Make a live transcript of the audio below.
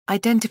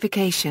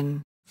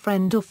Identification.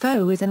 Friend or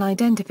foe is an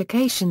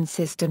identification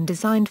system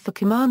designed for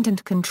command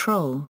and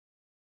control.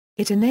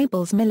 It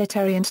enables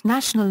military and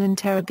national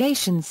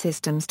interrogation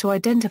systems to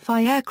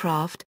identify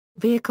aircraft,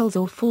 vehicles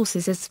or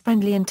forces as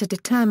friendly and to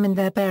determine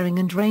their bearing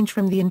and range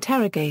from the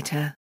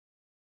interrogator.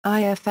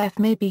 IFF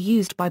may be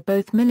used by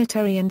both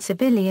military and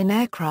civilian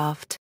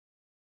aircraft.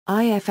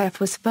 IFF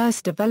was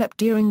first developed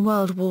during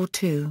World War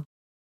II.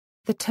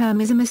 The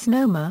term is a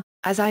misnomer,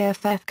 as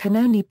IFF can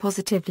only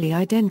positively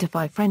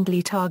identify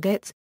friendly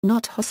targets,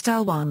 not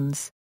hostile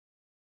ones.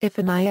 If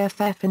an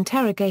IFF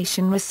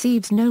interrogation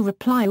receives no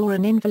reply or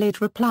an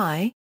invalid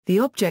reply, the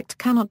object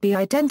cannot be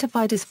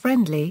identified as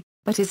friendly,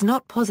 but is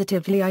not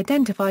positively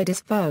identified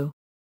as foe.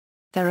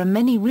 There are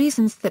many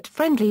reasons that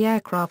friendly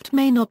aircraft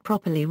may not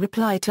properly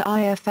reply to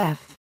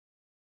IFF.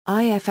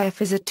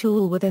 IFF is a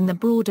tool within the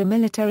broader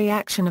military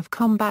action of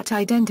combat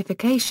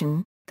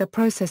identification, the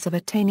process of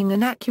attaining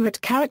an accurate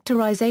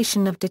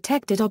characterization of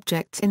detected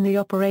objects in the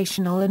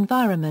operational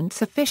environment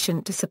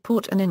sufficient to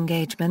support an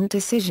engagement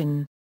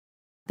decision.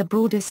 The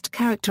broadest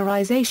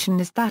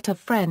characterization is that of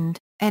friend,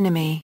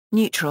 enemy,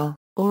 neutral,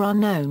 or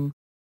unknown.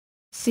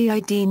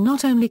 CID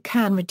not only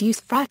can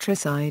reduce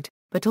fratricide,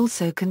 but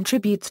also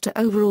contributes to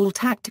overall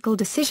tactical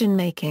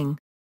decision-making.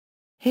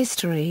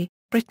 History,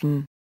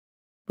 Britain.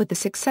 With the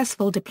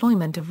successful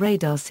deployment of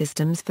radar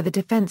systems for the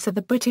defense of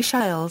the British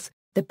Isles,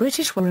 the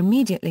British were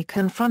immediately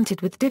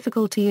confronted with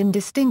difficulty in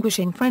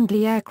distinguishing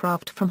friendly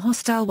aircraft from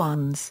hostile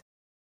ones.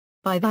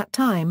 By that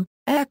time,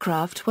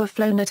 aircraft were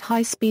flown at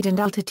high speed and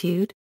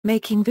altitude,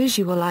 making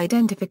visual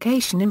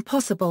identification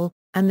impossible,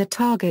 and the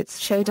targets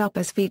showed up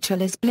as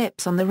featureless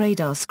blips on the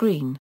radar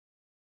screen.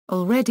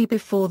 Already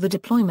before the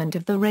deployment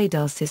of the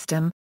radar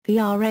system, the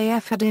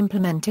RAF had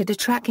implemented a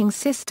tracking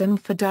system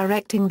for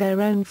directing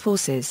their own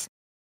forces.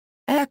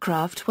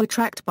 Aircraft were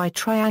tracked by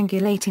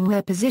triangulating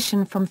their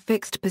position from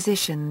fixed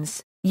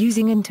positions,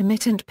 using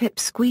intermittent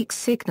pipsqueak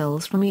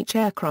signals from each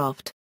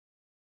aircraft.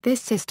 This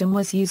system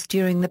was used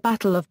during the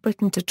Battle of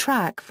Britain to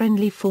track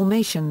friendly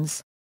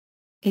formations.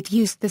 It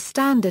used the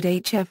standard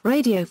HF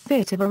radio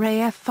fit of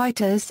RAF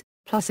fighters,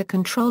 plus a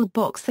control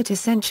box that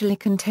essentially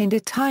contained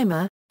a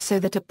timer, so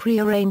that a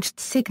pre-arranged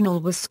signal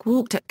was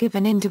squawked at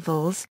given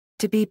intervals,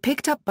 to be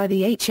picked up by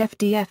the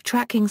HFDF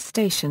tracking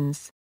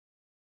stations.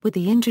 With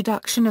the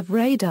introduction of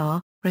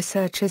radar,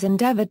 researchers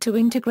endeavored to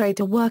integrate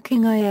a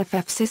working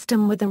IFF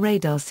system with the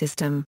radar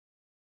system.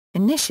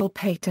 Initial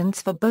patents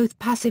for both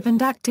passive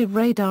and active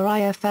radar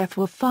IFF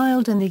were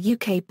filed in the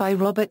UK by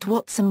Robert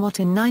Watson Watt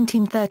in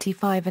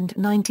 1935 and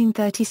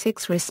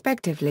 1936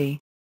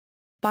 respectively.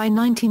 By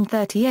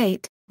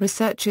 1938,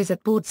 researchers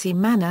at Bawdsey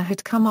Manor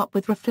had come up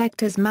with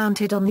reflectors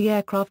mounted on the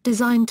aircraft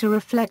designed to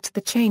reflect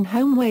the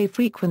chain-home wave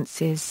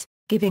frequencies,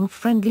 giving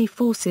friendly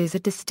forces a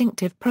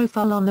distinctive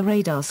profile on the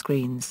radar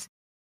screens.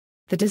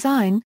 The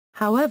design,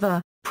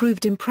 however,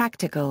 proved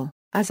impractical,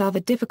 as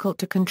other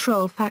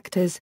difficult-to-control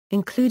factors,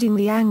 including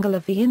the angle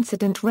of the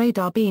incident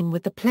radar beam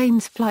with the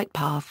plane's flight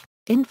path,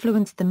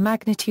 influenced the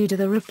magnitude of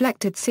the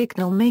reflected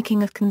signal,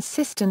 making a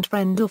consistent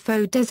friend or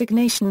foe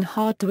designation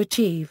hard to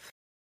achieve.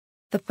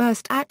 The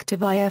first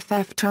active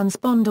IFF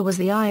transponder was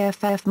the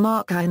IFF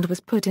Mark I and was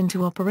put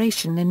into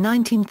operation in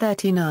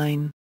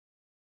 1939.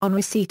 On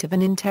receipt of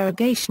an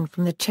interrogation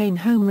from the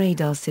chain-home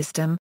radar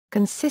system,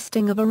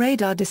 consisting of a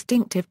radar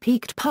distinctive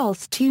peaked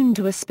pulse tuned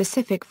to a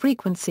specific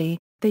frequency,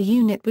 the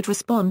unit would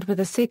respond with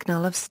a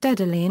signal of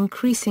steadily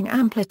increasing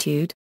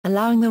amplitude,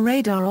 allowing the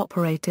radar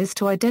operators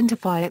to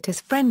identify it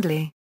as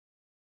friendly.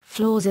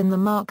 Flaws in the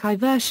Mark I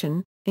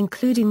version,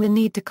 including the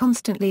need to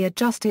constantly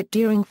adjust it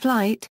during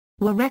flight,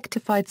 were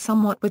rectified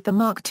somewhat with the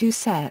Mark II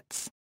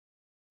sets.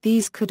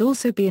 These could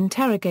also be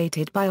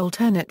interrogated by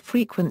alternate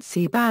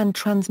frequency band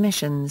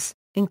transmissions,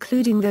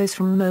 including those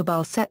from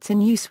mobile sets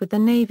in use with the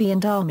Navy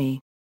and Army.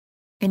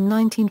 In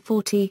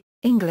 1940,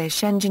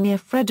 English engineer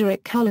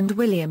Frederick Holland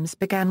Williams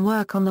began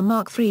work on the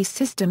Mark III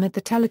system at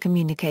the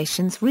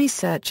Telecommunications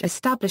Research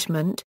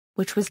Establishment,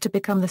 which was to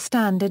become the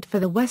standard for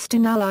the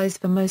Western Allies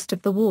for most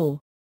of the war.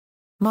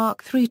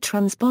 Mark III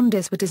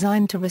transponders were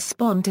designed to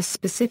respond to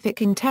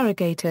specific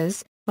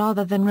interrogators,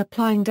 rather than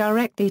replying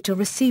directly to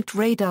received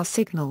radar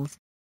signals.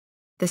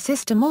 The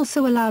system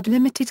also allowed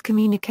limited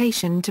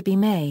communication to be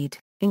made,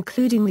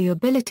 including the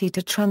ability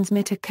to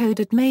transmit a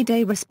coded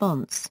Mayday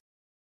response.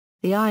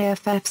 The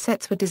IFF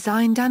sets were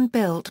designed and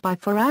built by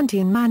Ferranti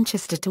in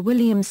Manchester to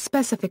Williams'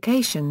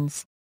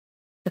 specifications.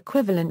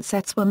 Equivalent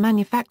sets were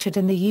manufactured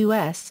in the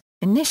US,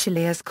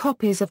 initially as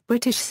copies of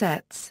British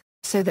sets,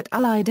 so that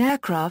Allied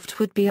aircraft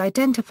would be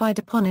identified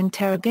upon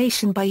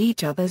interrogation by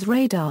each other's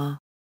radar.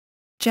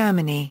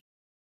 Germany.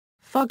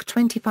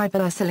 FOG-25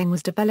 Ursuling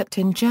was developed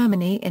in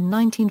Germany in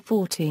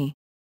 1940.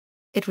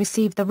 It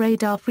received the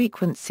radar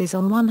frequencies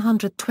on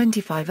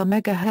 125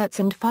 MHz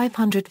and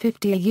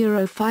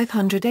 550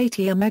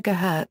 580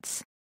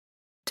 MHz.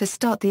 To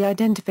start the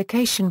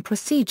identification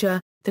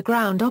procedure, the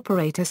ground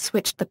operator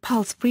switched the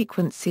pulse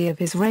frequency of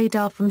his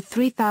radar from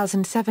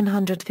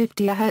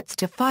 3750 Hz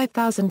to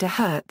 5000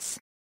 Hz.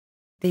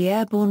 The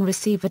airborne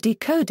receiver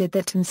decoded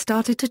that and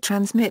started to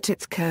transmit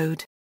its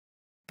code.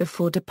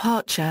 Before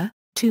departure,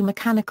 2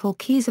 mechanical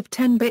keys of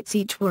 10 bits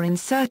each were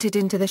inserted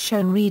into the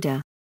shown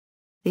reader.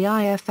 The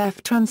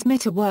IFF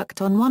transmitter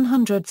worked on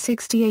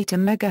 168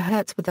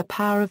 MHz with a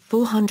power of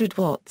 400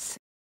 watts.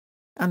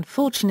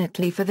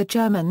 Unfortunately for the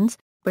Germans,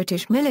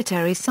 British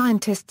military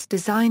scientists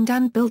designed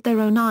and built their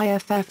own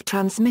IFF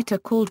transmitter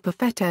called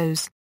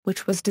Perfettos,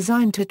 which was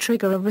designed to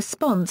trigger a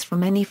response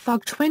from any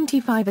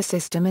FUG-25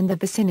 system in the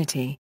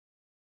vicinity.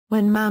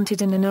 When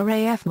mounted in an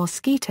RAF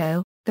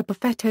Mosquito, the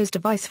Perfettos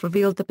device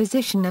revealed the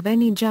position of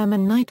any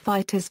German night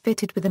fighters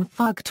fitted with an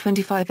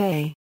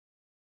FUG-25A.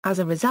 As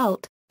a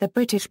result, the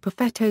British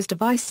Perfettos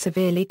device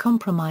severely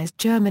compromised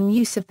German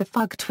use of the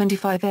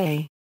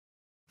FUG-25A.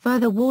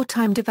 Further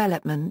wartime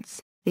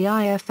developments: the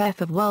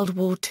IFF of World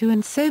War II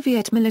and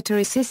Soviet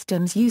military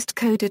systems used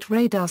coded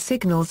radar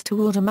signals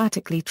to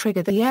automatically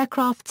trigger the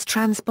aircraft's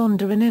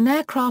transponder in an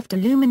aircraft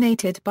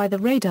illuminated by the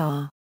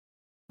radar.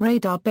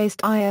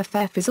 Radar-based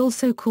IFF is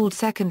also called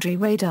secondary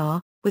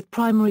radar, with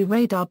primary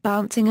radar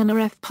bouncing an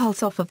RF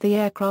pulse off of the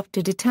aircraft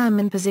to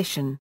determine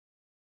position.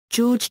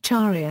 George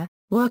Charia,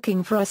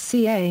 working for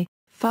SCA,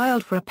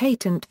 filed for a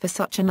patent for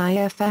such an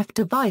IFF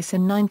device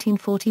in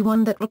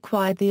 1941 that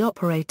required the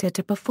operator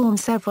to perform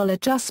several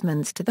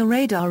adjustments to the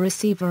radar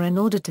receiver in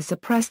order to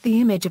suppress the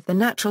image of the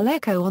natural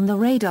echo on the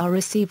radar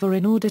receiver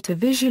in order to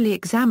visually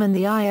examine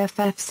the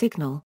IFF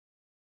signal.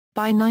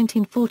 By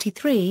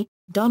 1943,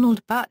 Donald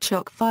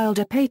Batchock filed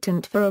a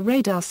patent for a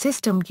radar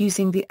system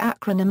using the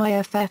acronym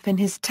IFF in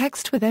his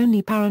text with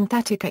only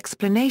parenthetic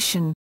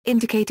explanation,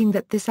 indicating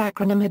that this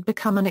acronym had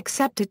become an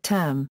accepted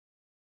term.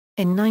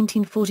 In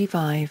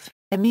 1945,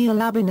 Emil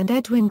Labin and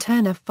Edwin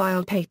Turner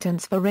filed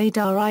patents for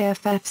radar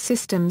IFF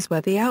systems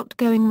where the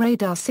outgoing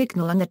radar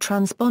signal and the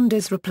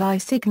transponder's reply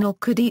signal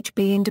could each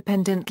be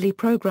independently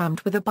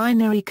programmed with a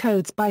binary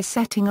codes by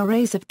setting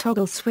arrays of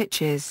toggle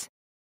switches.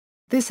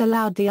 This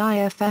allowed the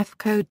IFF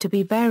code to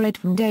be varied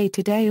from day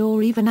to day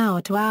or even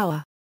hour to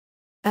hour.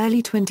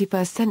 Early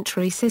 21st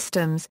century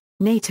systems,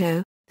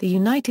 NATO, the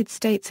United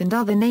States and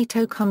other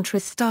NATO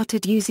countries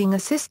started using a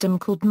system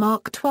called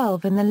Mark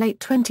 12 in the late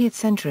 20th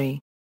century.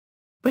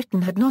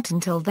 Britain had not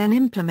until then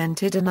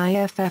implemented an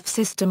IFF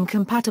system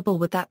compatible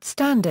with that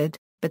standard,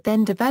 but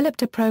then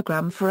developed a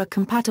program for a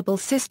compatible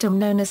system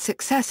known as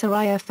Successor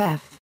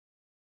IFF.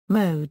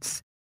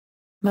 Modes.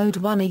 Mode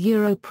 1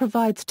 a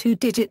provides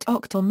 2-digit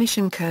octal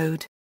mission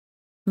code.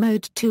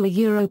 Mode 2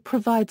 a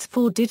provides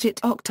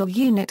 4-digit octal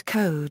unit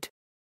code.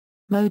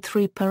 Mode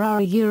 3 per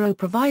hour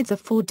provides a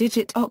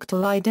 4-digit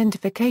octal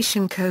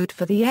identification code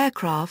for the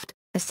aircraft,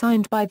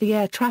 assigned by the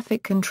air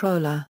traffic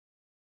controller.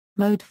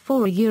 Mode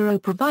 4 a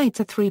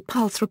provides a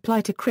 3-pulse reply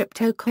to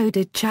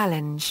crypto-coded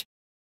challenge.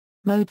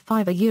 Mode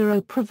 5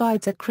 a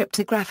provides a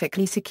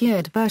cryptographically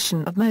secured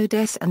version of Mode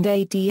S and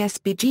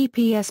ADS-B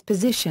GPS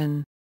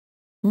position.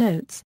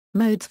 Notes: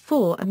 Modes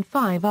 4 and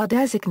 5 are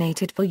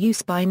designated for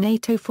use by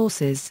NATO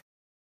forces.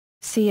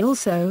 See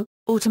also,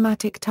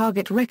 automatic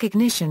target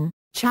recognition,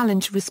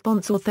 challenge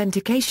response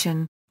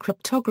authentication,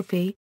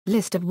 cryptography,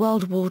 list of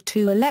World War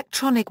II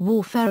electronic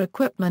warfare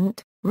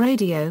equipment,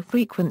 radio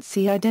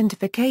frequency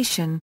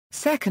identification,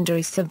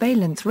 secondary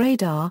surveillance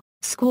radar,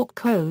 squawk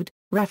code,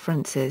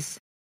 references.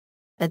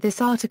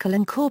 This article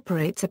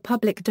incorporates a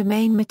public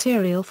domain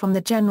material from the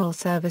General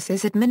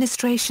Services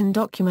Administration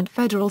document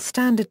Federal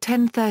Standard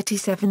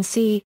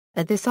 1037C.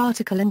 This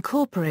article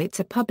incorporates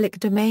a public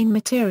domain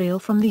material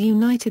from the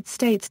United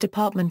States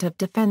Department of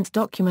Defense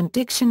document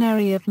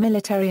Dictionary of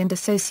Military and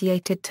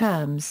Associated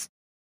Terms.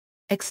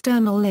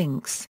 External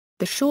links: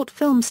 the short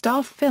film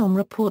Staff Film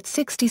Report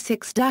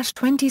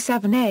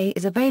 66-27A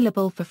is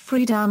available for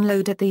free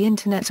download at the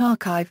Internet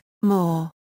Archive. More